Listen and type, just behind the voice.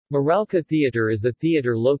Meralco Theater is a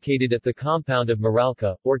theater located at the compound of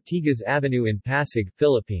Meralco, Ortigas Avenue in Pasig,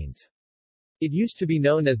 Philippines. It used to be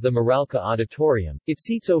known as the Meralco Auditorium. It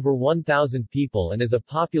seats over 1,000 people and is a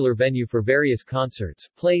popular venue for various concerts,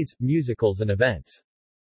 plays, musicals and events.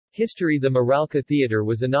 History: The Meralco Theater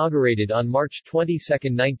was inaugurated on March 22,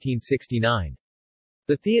 1969.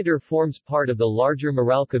 The theater forms part of the larger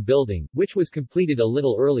Meralco building, which was completed a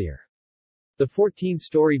little earlier. The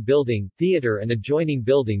 14-story building, theater and adjoining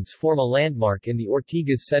buildings form a landmark in the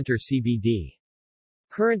Ortigas Center CBD.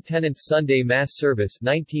 Current tenants: Sunday Mass Service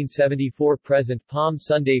 1974 present, Palm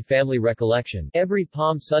Sunday Family Recollection every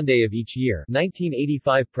Palm Sunday of each year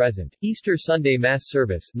 1985 present, Easter Sunday Mass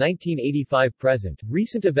Service 1985 present,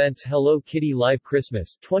 recent events: Hello Kitty Live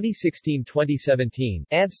Christmas 2016-2017,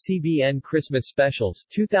 ABS CBN Christmas Specials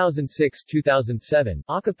 2006-2007,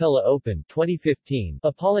 Acapella Open 2015,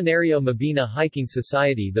 Apolinario Mabini Hiking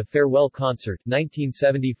Society The Farewell Concert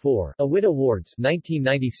 1974, Awit Awards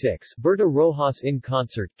 1996, Berta Rojas in Concert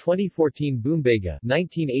 2014, Boombega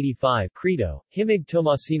 1985, Credo, Himig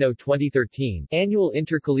Tomasino 2013, Annual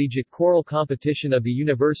Intercollegiate Choral Competition of the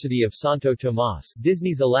University of Santo Tomas,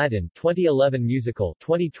 Disney's Aladdin 2011 Musical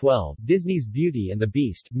 2012, Disney's Beauty and the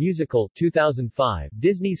Beast Musical 2005,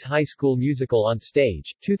 Disney's High School Musical on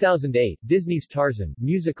Stage 2008, Disney's Tarzan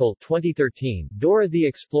Musical 2013, Dora the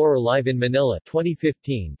Explorer Live in Manila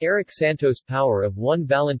 2015, Eric Santos Power of One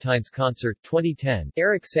Valentine's Concert 2010,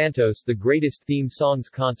 Eric Santos The Greatest Theme Songs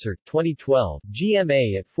Concert 2012,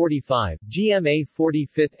 GMA at 45, GMA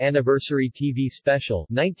 45th Anniversary TV Special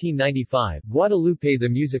 1995, Guadalupe the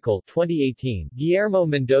Musical 2018, Guillermo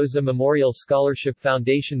Mendoza Memorial Scholarship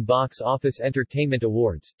Foundation Box Office Entertainment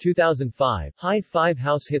Awards 2005, High Five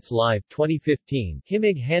House Hits Live 2015,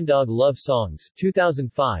 Himig Handog Love Songs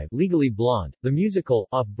 2005, Legally Blonde, The Musical,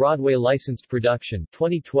 off-Broadway licensed production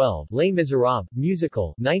 2012, Les Miserables,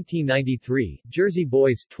 Musical 1993, Jersey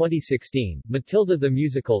Boys 2016, Matilda the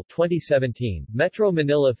Musical 2017, Metro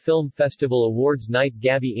Manila Film Festival Awards Night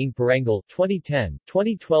Gabi ng Parangal 2010,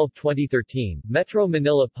 2012-2013, Metro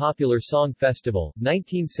Manila Popular Song Festival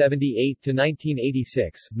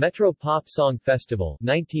 1978-1986, Metro Pop Song Festival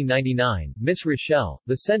 1999, Miss Rochelle,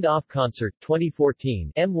 The Send-Off Concert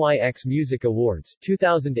 2014, MYX Music Awards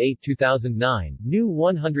 2008-2009, New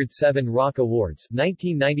 107 Rock Awards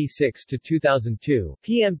 1996-2002,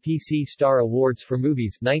 PMPC Star Awards for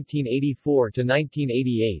Movies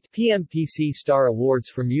 1984-1988, PMPC Star Awards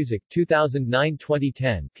for Music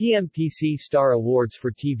 2009-2010, PMPC Star Awards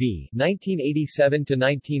for TV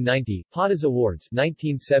 1987-1990, PATAS Awards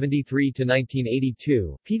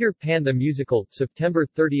 1973-1982, Peter Pan the Musical September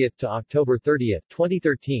 30 to October 30,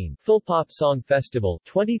 2013, Philpop Song Festival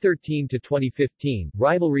 2013-2015,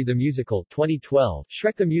 Rivalry the Musical 2012,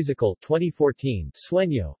 Shrek the Musical 2014,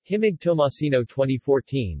 Sueño, Himig Tomasino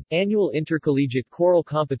 2014, Annual Intercollegiate Choral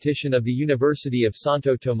Competition of the University of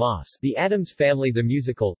Santo Tomas, The Addams Family the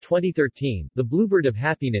Musical 2013, The Bluebird of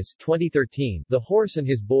Happiness 2013, The Horse and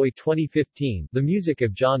His Boy 2015, The Music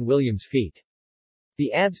of John Williams Feat.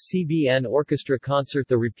 The ABS CBN Orchestra Concert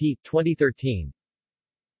The Repeat 2013,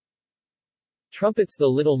 Trumpets The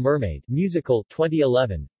Little Mermaid Musical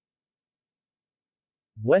 2011,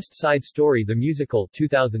 West Side Story the Musical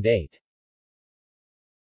 2008.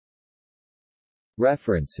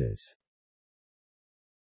 References